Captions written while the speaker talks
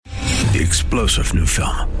The explosive new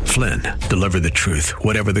film, Flynn, deliver the truth,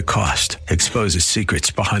 whatever the cost, exposes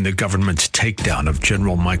secrets behind the government's takedown of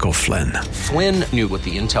General Michael Flynn. Flynn knew what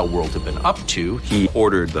the intel world had been up to. He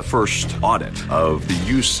ordered the first audit of the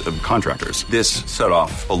use of contractors. This set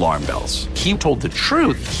off alarm bells. He told the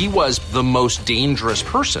truth. He was the most dangerous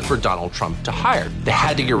person for Donald Trump to hire. They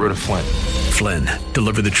had to get rid of Flynn. Flynn,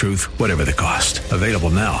 deliver the truth, whatever the cost. Available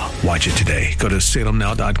now. Watch it today. Go to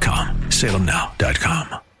salemnow.com.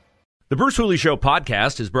 salemnow.com. The Bruce Hooley Show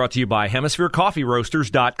podcast is brought to you by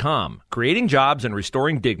HemisphereCoffeeRoasters.com. Creating jobs and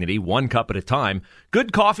restoring dignity one cup at a time.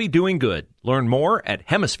 Good coffee doing good. Learn more at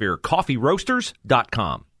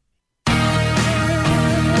HemisphereCoffeeRoasters.com.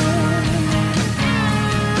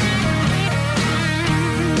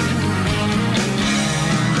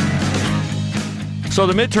 So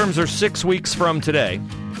the midterms are 6 weeks from today.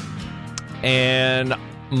 And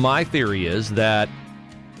my theory is that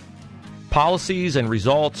policies and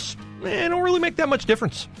results don't really make that much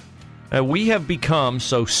difference. We have become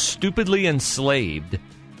so stupidly enslaved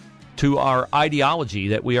to our ideology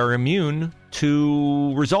that we are immune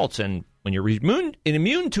to results. And when you're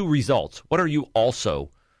immune to results, what are you also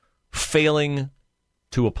failing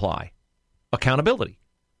to apply? Accountability.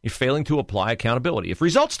 You're failing to apply accountability. If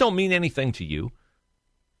results don't mean anything to you,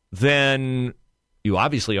 then you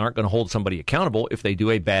obviously aren't going to hold somebody accountable if they do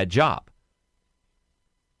a bad job.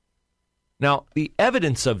 Now, the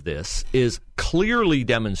evidence of this is clearly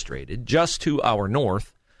demonstrated just to our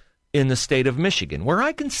north in the state of Michigan, where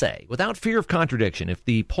I can say, without fear of contradiction, if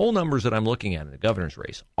the poll numbers that I'm looking at in the governor's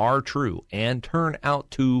race are true and turn out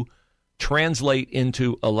to translate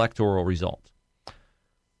into electoral results,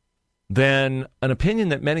 then an opinion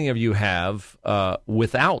that many of you have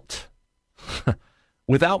without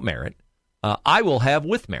merit, I will have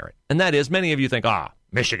with merit. And that is, many of you think,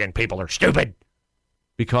 Michigan people are stupid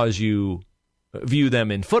because you view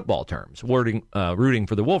them in football terms, rooting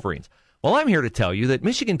for the Wolverines. Well, I'm here to tell you that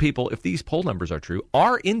Michigan people, if these poll numbers are true,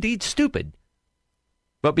 are indeed stupid,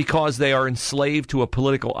 but because they are enslaved to a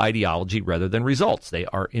political ideology rather than results. They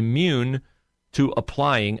are immune to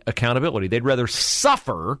applying accountability. They'd rather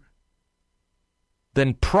suffer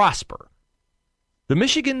than prosper. The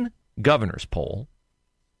Michigan governor's poll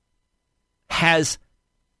has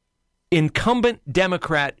incumbent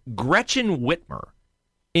Democrat Gretchen Whitmer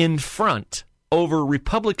in front over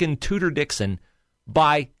Republican Tudor Dixon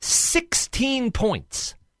by 16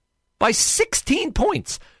 points. By 16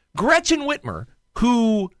 points. Gretchen Whitmer,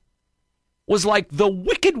 who was like the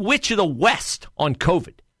Wicked Witch of the West on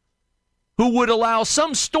COVID, who would allow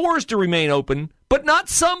some stores to remain open, but not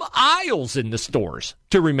some aisles in the stores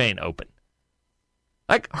to remain open.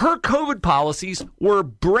 Like, her COVID policies were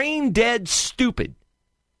brain dead stupid.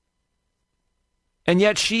 And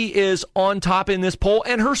yet she is on top in this poll,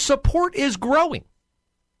 and her support is growing.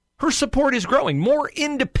 Her support is growing. More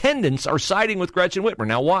independents are siding with Gretchen Whitmer.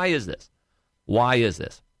 Now, why is this? Why is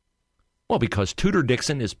this? Well, because Tudor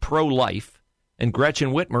Dixon is pro-life, and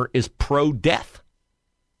Gretchen Whitmer is pro-death.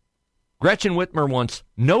 Gretchen Whitmer wants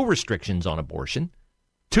no restrictions on abortion.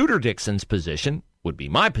 Tudor Dixon's position would be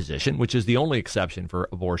my position, which is the only exception for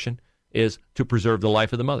abortion, is to preserve the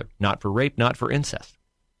life of the mother, not for rape, not for incest.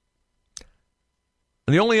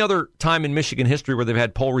 And the only other time in Michigan history where they've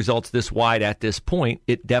had poll results this wide at this point,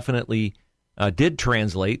 it definitely did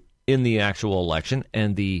translate in the actual election,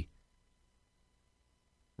 and the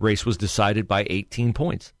race was decided by 18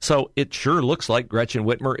 points. So it sure looks like Gretchen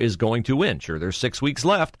Whitmer is going to win. Sure, there's 6 weeks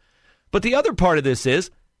left. But the other part of this is,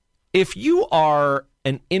 if you are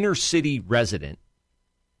an inner city resident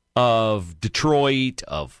of Detroit,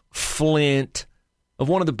 of Flint, of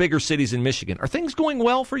one of the bigger cities in Michigan, are things going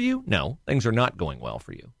well for you? No, things are not going well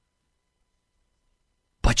for you.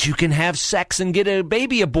 But you can have sex and get a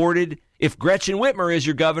baby aborted if Gretchen Whitmer is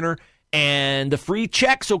your governor, and the free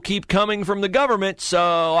checks will keep coming from the government,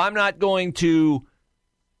 so I'm not going to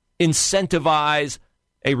incentivize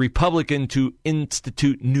a Republican to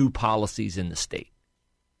institute new policies in the state.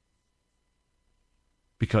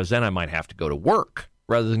 Because then I might have to go to work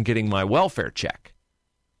rather than getting my welfare check.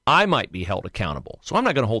 I might be held accountable. So I'm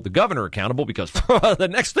not going to hold the governor accountable, because the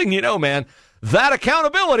next thing you know, man, that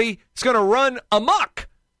accountability is going to run amok.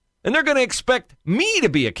 And they're going to expect me to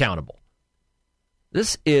be accountable.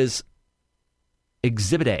 This is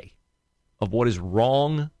Exhibit A of what is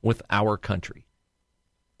wrong with our country,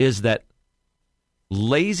 is that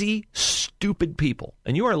lazy, stupid people,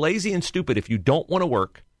 and you are lazy and stupid if you don't want to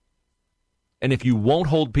work, and if you won't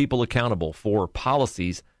hold people accountable for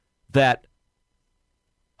policies that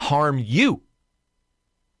harm you.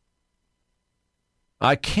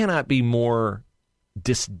 I cannot be more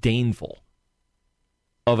disdainful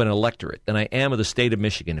of an electorate than I am of the state of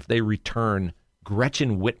Michigan if they return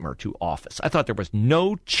Gretchen Whitmer to office. I thought there was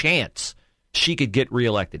no chance she could get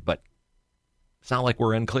reelected, but it's not like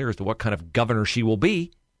we're unclear as to what kind of governor she will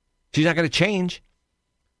be. She's not going to change.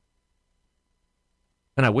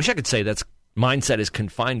 And I wish I could say that mindset is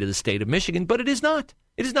confined to the state of Michigan, but it is not.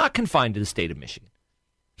 It is not confined to the state of Michigan.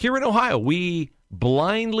 Here in Ohio, we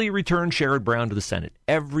blindly return Sherrod Brown to the Senate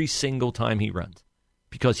every single time he runs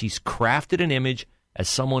because he's crafted an image as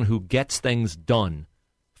someone who gets things done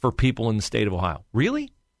for people in the state of Ohio.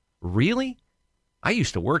 Really? Really? I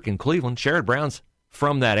used to work in Cleveland. Sherrod Brown's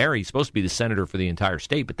from that area. He's supposed to be the senator for the entire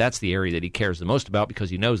state, but that's the area that he cares the most about because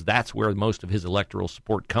he knows that's where most of his electoral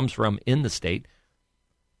support comes from in the state.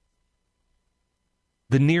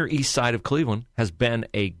 The Near East Side of Cleveland has been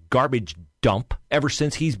a garbage dump ever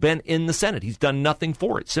since he's been in the Senate. He's done nothing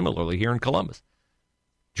for it. Similarly, here in Columbus,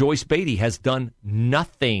 Joyce Beatty has done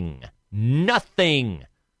nothing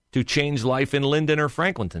to change life in Linden or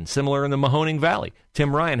Franklinton. Similar in the Mahoning Valley.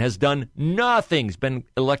 Tim Ryan has done nothing. He's been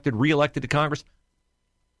reelected to Congress,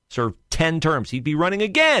 served 10 terms. He'd be running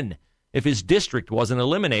again if his district wasn't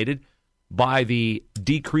eliminated by the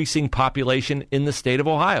decreasing population in the state of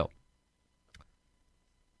Ohio.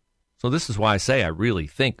 So this is why I say I really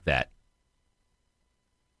think that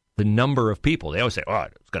the number of people, they always say, oh,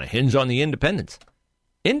 it's going to hinge on the independents.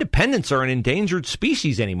 Independents are an endangered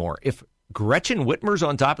species anymore. If Gretchen Whitmer's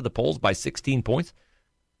on top of the polls by 16 points,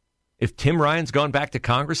 if Tim Ryan's gone back to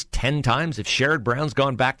Congress 10 times, if Sherrod Brown's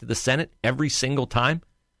gone back to the Senate every single time,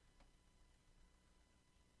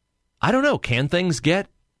 I don't know, can things get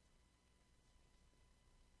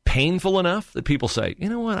painful enough that people say, you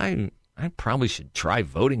know what, I probably should try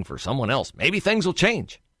voting for someone else. Maybe things will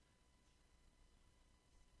change.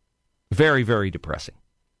 Very, very depressing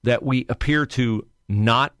that we appear to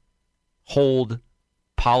not hold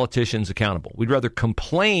politicians accountable. We'd rather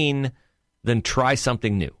complain than try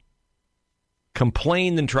something new.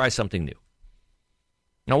 Complain than try something new.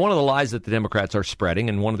 Now, one of the lies that the Democrats are spreading,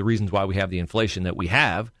 and one of the reasons why we have the inflation that we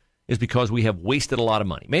have, is because we have wasted a lot of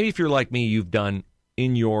money. Maybe if you're like me, you've done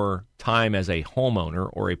in your time as a homeowner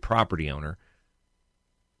or a property owner,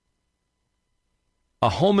 a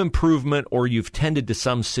home improvement, or you've tended to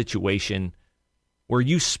some situation where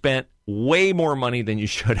you spent way more money than you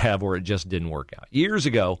should have, or it just didn't work out. Years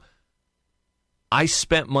ago, I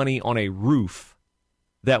spent money on a roof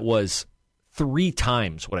that was 3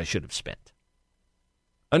 times what I should have spent.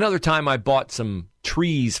 Another time I bought some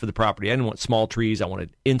trees for the property. I didn't want small trees. I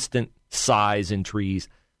wanted instant size in trees.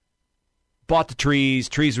 Bought the trees.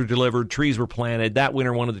 Trees were delivered. Trees were planted. That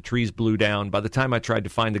winter, one of the trees blew down. By the time I tried to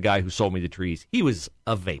find the guy who sold me the trees, he was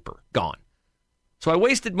a vapor, gone. So I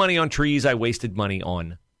wasted money on trees. I wasted money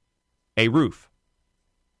on a roof.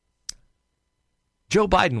 Joe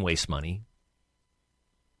Biden wastes money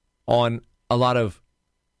on a lot of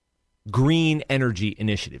green energy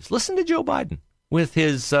initiatives. Listen to Joe Biden with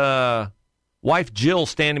his wife Jill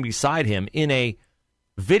standing beside him in a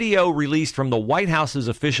video released from the White House's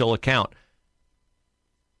official account,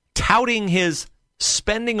 touting his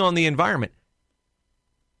spending on the environment.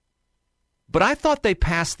 But I thought they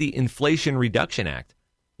passed the Inflation Reduction Act.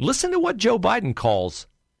 Listen to what Joe Biden calls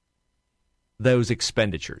those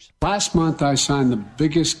expenditures. Last month, I signed the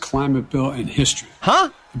biggest climate bill in history. Huh?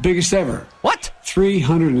 The biggest ever. What?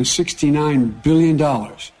 $369 billion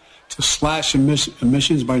to slash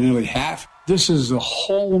emissions by nearly half. This is a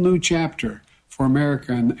whole new chapter for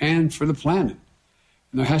America and for the planet.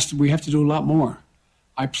 And we have to do a lot more.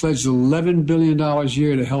 I pledged $11 billion a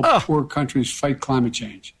year to help poor countries fight climate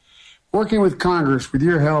change. Working with Congress, with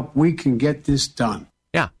your help, we can get this done.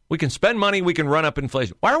 Yeah, we can spend money, we can run up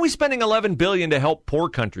inflation. Why are we spending $11 billion to help poor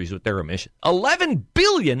countries with their emissions? $11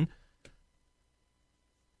 billion?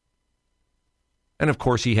 And, of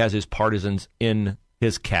course, he has his partisans in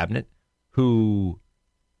his cabinet who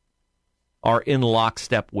are in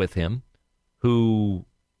lockstep with him, who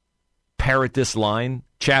parrot this line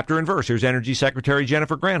chapter and verse. Here's Energy Secretary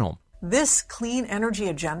Jennifer Granholm. This clean energy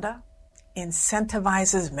agenda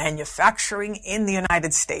incentivizes manufacturing in the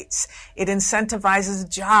United States. It incentivizes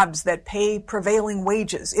jobs that pay prevailing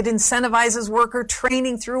wages. It incentivizes worker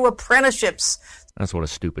training through apprenticeships. That's what a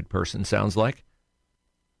stupid person sounds like.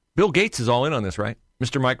 Bill Gates is all in on this, right?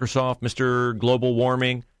 Mr. Microsoft, Mr. Global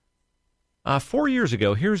Warming. 4 years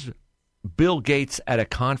ago, here's Bill Gates at a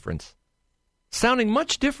conference, sounding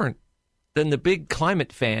much different than the big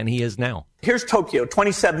climate fan he is now. Here's Tokyo,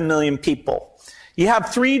 27 million people. You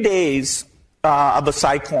have 3 days of a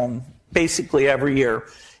cyclone basically every year.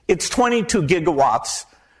 It's 22 gigawatts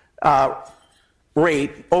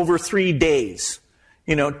rate over 3 days.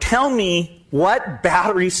 You know, tell me what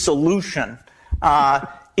battery solution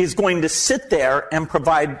is going to sit there and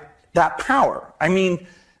provide that power. I mean,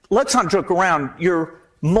 let's not joke around. You're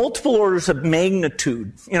multiple orders of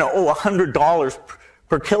magnitude, $100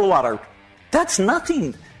 per kilowatt hour. That's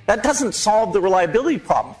nothing. That doesn't solve the reliability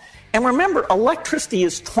problem. And remember, electricity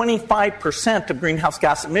is 25% of greenhouse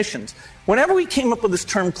gas emissions. Whenever we came up with this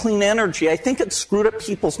term clean energy, I think it screwed up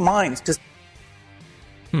people's minds.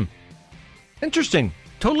 Interesting.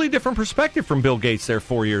 Totally different perspective from Bill Gates there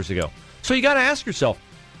 4 years ago. So you got to ask yourself,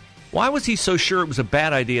 why was he so sure it was a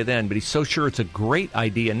bad idea then, but he's so sure it's a great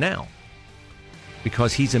idea now?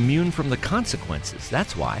 Because he's immune from the consequences.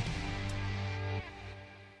 That's why.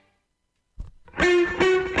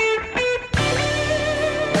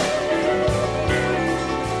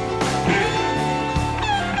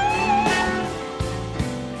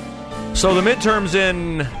 So the midterms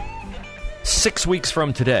in 6 weeks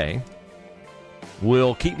from today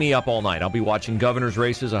will keep me up all night. I'll be watching governor's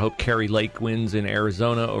races. I hope Kari Lake wins in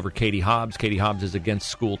Arizona over Katie Hobbs. Katie Hobbs is against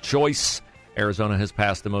school choice. Arizona has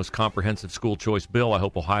passed the most comprehensive school choice bill. I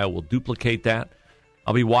hope Ohio will duplicate that.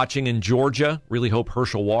 I'll be watching in Georgia. Really hope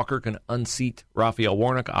Herschel Walker can unseat Raphael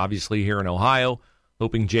Warnock, obviously here in Ohio.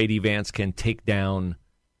 Hoping J.D. Vance can take down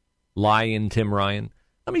Lion Tim Ryan.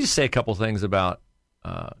 Let me just say a couple things about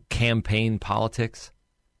campaign politics.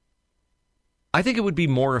 I think it would be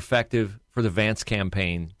more effective for the Vance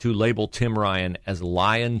campaign to label Tim Ryan as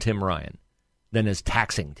Lion Tim Ryan than as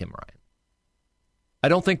taxing Tim Ryan. I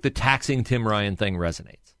don't think the taxing Tim Ryan thing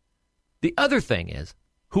resonates. The other thing is,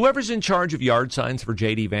 whoever's in charge of yard signs for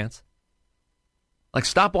J.D. Vance,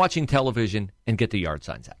 stop watching television and get the yard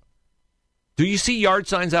signs out. Do you see yard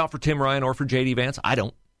signs out for Tim Ryan or for J.D. Vance? I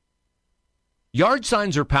don't. Yard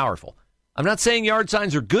signs are powerful. I'm not saying yard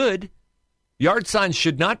signs are good. Yard signs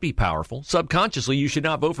should not be powerful. Subconsciously, you should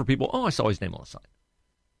not vote for people. Oh, I saw his name on the sign.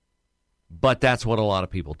 But that's what a lot of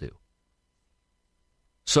people do.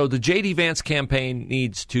 So the J.D. Vance campaign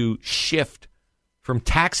needs to shift from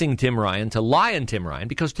taxing Tim Ryan to lying Tim Ryan,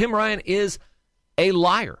 because Tim Ryan is a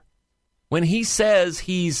liar. When he says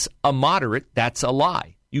he's a moderate, that's a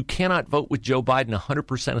lie. You cannot vote with Joe Biden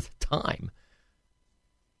 100% of the time.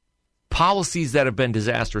 Policies that have been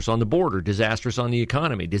disastrous on the border, disastrous on the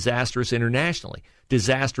economy, disastrous internationally,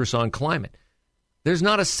 disastrous on climate. There's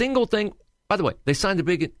not a single thing. By the way, they signed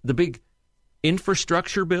the big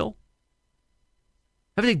infrastructure bill.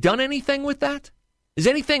 Have they done anything with that? Is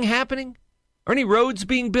anything happening? Are any roads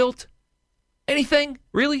being built? Anything?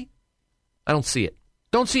 Really? I don't see it.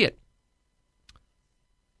 Don't see it.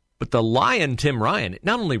 But the Lion Tim Ryan, it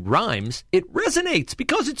not only rhymes, it resonates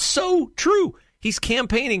because it's so true. He's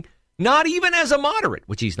campaigning not even as a moderate,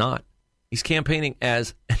 which he's not. He's campaigning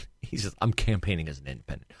as, he says, I'm campaigning as an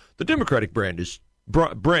independent. The Democratic brand is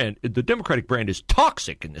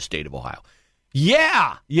toxic in the state of Ohio.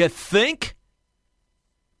 Yeah, you think?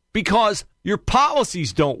 Because your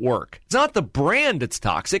policies don't work. It's not the brand that's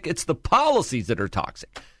toxic, it's the policies that are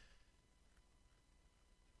toxic.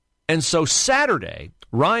 And so Saturday,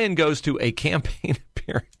 Ryan goes to a campaign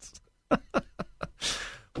appearance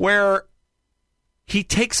where he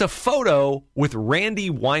takes a photo with Randy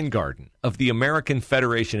Weingarten of the American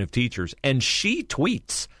Federation of Teachers, and she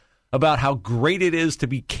tweets about how great it is to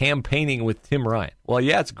be campaigning with Tim Ryan. Well,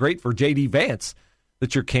 yeah, it's great for J.D. Vance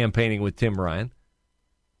that you're campaigning with Tim Ryan.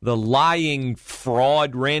 The lying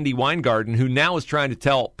fraud Randy Weingarten, who now is trying to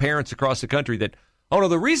tell parents across the country that, oh, no,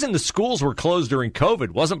 the reason the schools were closed during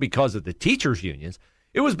COVID wasn't because of the teachers' unions.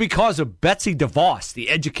 It was because of Betsy DeVos, the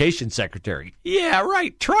education secretary. Yeah,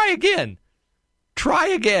 right. Try again. Try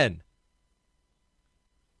again.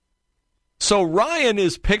 So Ryan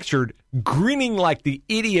is pictured grinning like the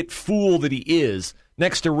idiot fool that he is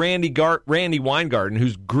next to Randy Weingarten,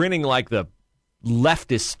 who's grinning like the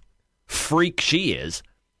leftist freak she is.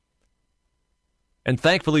 And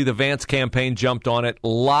thankfully, the Vance campaign jumped on it. A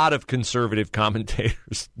lot of conservative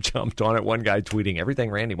commentators jumped on it. One guy tweeting,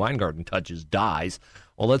 everything Randy Weingarten touches dies.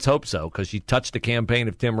 Well, let's hope so, because she touched the campaign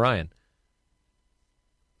of Tim Ryan.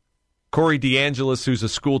 Corey DeAngelis, who's a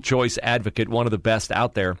school choice advocate, one of the best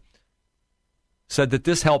out there, said that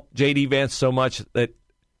this helped J.D. Vance so much that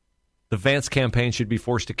the Vance campaign should be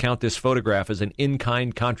forced to count this photograph as an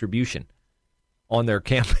in-kind contribution on their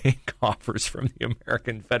campaign coffers from the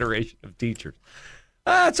American Federation of Teachers.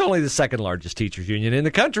 It's only the second largest teachers union in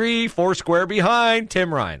the country, foursquare behind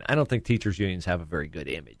Tim Ryan. I don't think teachers unions have a very good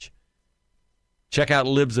image. Check out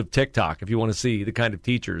Libs of TikTok if you want to see the kind of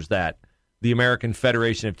teachers that the American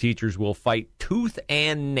Federation of Teachers will fight tooth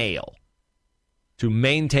and nail to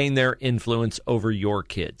maintain their influence over your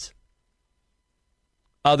kids.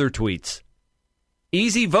 Other tweets.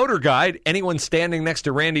 Easy voter guide. Anyone standing next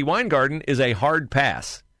to Randy Weingarten is a hard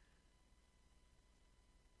pass.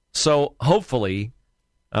 So hopefully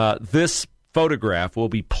this photograph will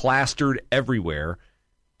be plastered everywhere.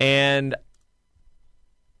 And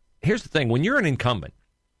here's the thing. When you're an incumbent,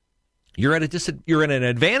 you're at an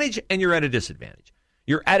advantage and you're at a disadvantage.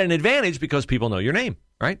 You're at an advantage because people know your name,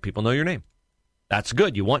 right? People know your name. That's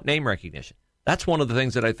good. You want name recognition. That's one of the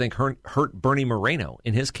things that I think hurt Bernie Moreno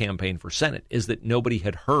in his campaign for Senate, is that nobody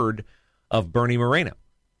had heard of Bernie Moreno.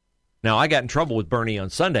 Now, I got in trouble with Bernie on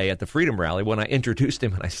Sunday at the Freedom Rally when I introduced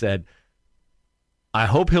him and I said, I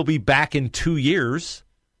hope he'll be back in 2 years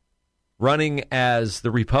running as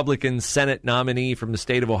the Republican Senate nominee from the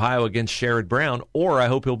state of Ohio against Sherrod Brown, or I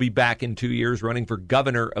hope he'll be back in 2 years running for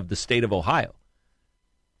governor of the state of Ohio.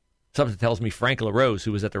 Something tells me Frank LaRose,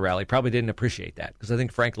 who was at the rally, probably didn't appreciate that, because I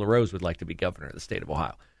think Frank LaRose would like to be governor of the state of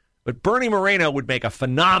Ohio. But Bernie Moreno would make a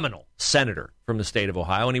phenomenal senator from the state of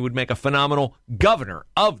Ohio, and he would make a phenomenal governor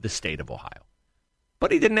of the state of Ohio.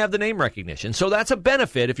 But he didn't have the name recognition. So that's a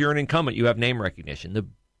benefit if you're an incumbent, you have name recognition. The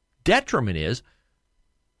detriment is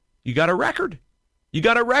you got a record. You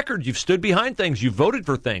got a record. You've stood behind things. You've voted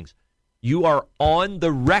for things. You are on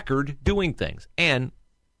the record doing things. And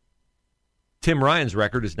Tim Ryan's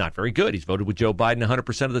record is not very good. He's voted with Joe Biden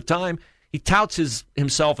 100% of the time. He touts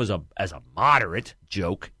himself as a moderate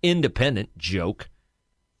joke, independent joke,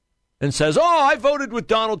 and says, I voted with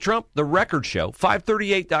Donald Trump. The record show,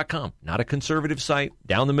 538.com, not a conservative site,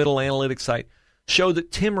 down the middle analytics site, show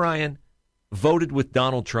that Tim Ryan voted with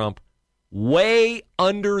Donald Trump way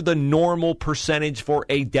under the normal percentage for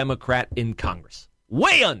a Democrat in Congress.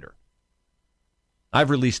 Way under. I've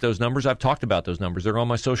released those numbers. I've talked about those numbers. They're on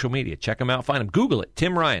my social media. Check them out. Find them. Google it.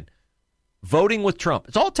 Tim Ryan. Voting with Trump.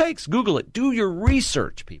 It's all it takes. Google it. Do your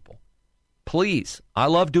research, people. Please. I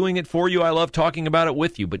love doing it for you. I love talking about it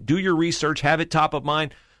with you. But do your research. Have it top of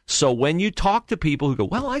mind. So when you talk to people who go,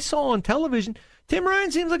 well, I saw on television, Tim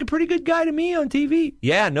Ryan seems like a pretty good guy to me on TV.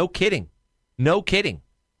 Yeah, no kidding. No kidding.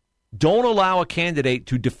 Don't allow a candidate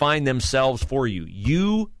to define themselves for you.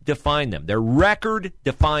 You define them. Their record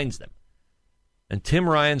defines them. And Tim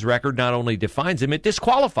Ryan's record not only defines him, it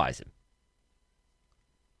disqualifies him.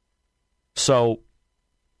 So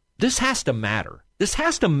this has to matter. This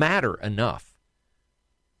has to matter enough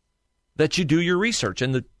that you do your research.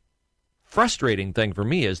 And the frustrating thing for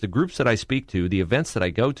me is the groups that I speak to, the events that I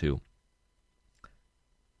go to,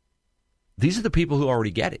 these are the people who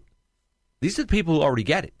already get it. These are the people who already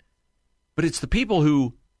get it. But it's the people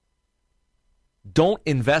who don't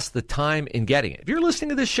invest the time in getting it. If you're listening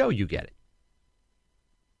to this show, you get it.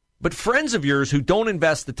 But friends of yours who don't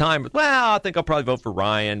invest the time, well, I think I'll probably vote for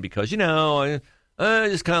Ryan because, I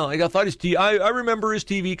just kind of like, I thought I remember his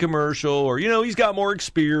TV commercial, or, he's got more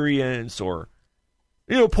experience, or,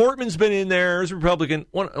 Portman's been in there as a Republican.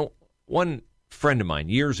 One friend of mine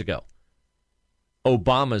years ago,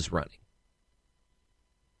 Obama's running.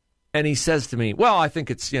 And he says to me, well, I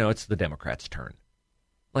think it's the Democrats' turn.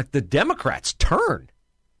 Like, the Democrats' turn?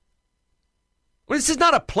 Well, this is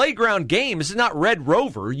not a playground game. This is not Red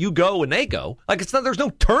Rover. You go and they go. Like, there's no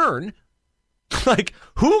turn. Like,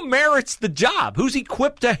 who merits the job? Who's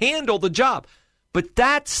equipped to handle the job? But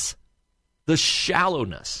that's the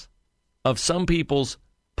shallowness of some people's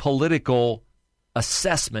political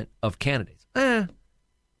assessment of candidates.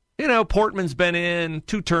 Portman's been in,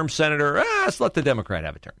 2-term senator. Let's let the Democrat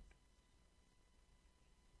have a turn.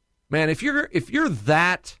 Man, if you're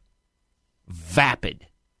that vapid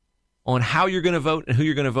on how you're going to vote and who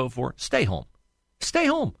you're going to vote for, stay home. Stay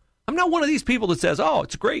home. I'm not one of these people that says, oh,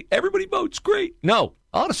 it's great. Everybody votes great. No,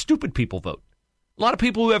 a lot of stupid people vote. A lot of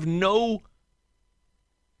people who have no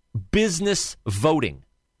business voting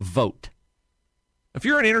vote. If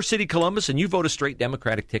you're in inner city Columbus and you vote a straight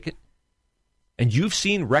Democratic ticket and you've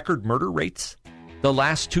seen record murder rates the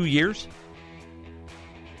last 2 years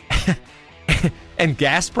and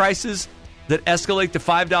gas prices that escalate to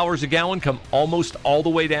 $5 a gallon come almost all the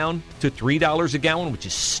way down to $3 a gallon, which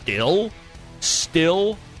is still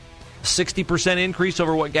 60% increase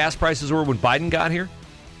over what gas prices were when Biden got here.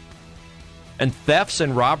 And thefts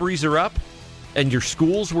and robberies are up, and your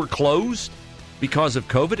schools were closed because of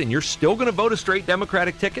COVID, and you're still going to vote a straight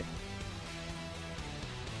Democratic ticket?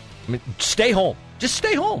 I mean, stay home. Just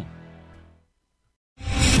stay home.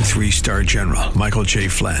 3-star General Michael J.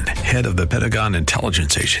 Flynn, head of the Pentagon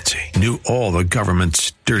Intelligence Agency, knew all the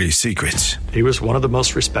government's dirty secrets. He was one of the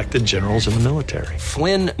most respected generals in the military.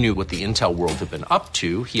 Flynn knew what the intel world had been up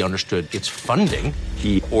to. He understood its funding.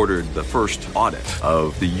 He ordered the first audit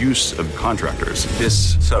of the use of contractors.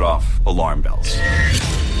 This set off alarm bells.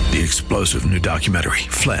 The explosive new documentary,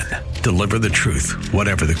 Flynn, Deliver the Truth,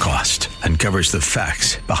 Whatever the Cost, uncovers the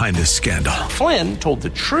facts behind this scandal. Flynn told the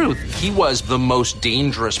truth. He was the most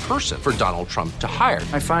dangerous person for Donald Trump to hire.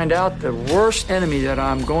 I find out the worst enemy that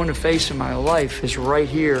I'm going to face in my life is right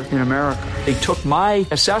here in America. They took my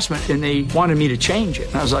assessment and they wanted me to change it.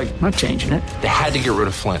 And I was like, I'm not changing it. They had to get rid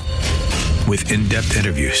of Flynn. With in-depth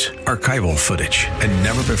interviews, archival footage, and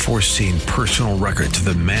never-before-seen personal records of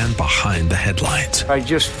the man behind the headlines. I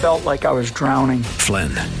just felt like I was drowning. Flynn,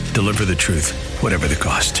 Deliver the Truth, Whatever the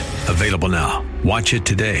Cost. Available now. Watch it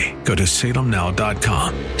today. Go to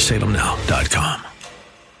salemnow.com. salemnow.com.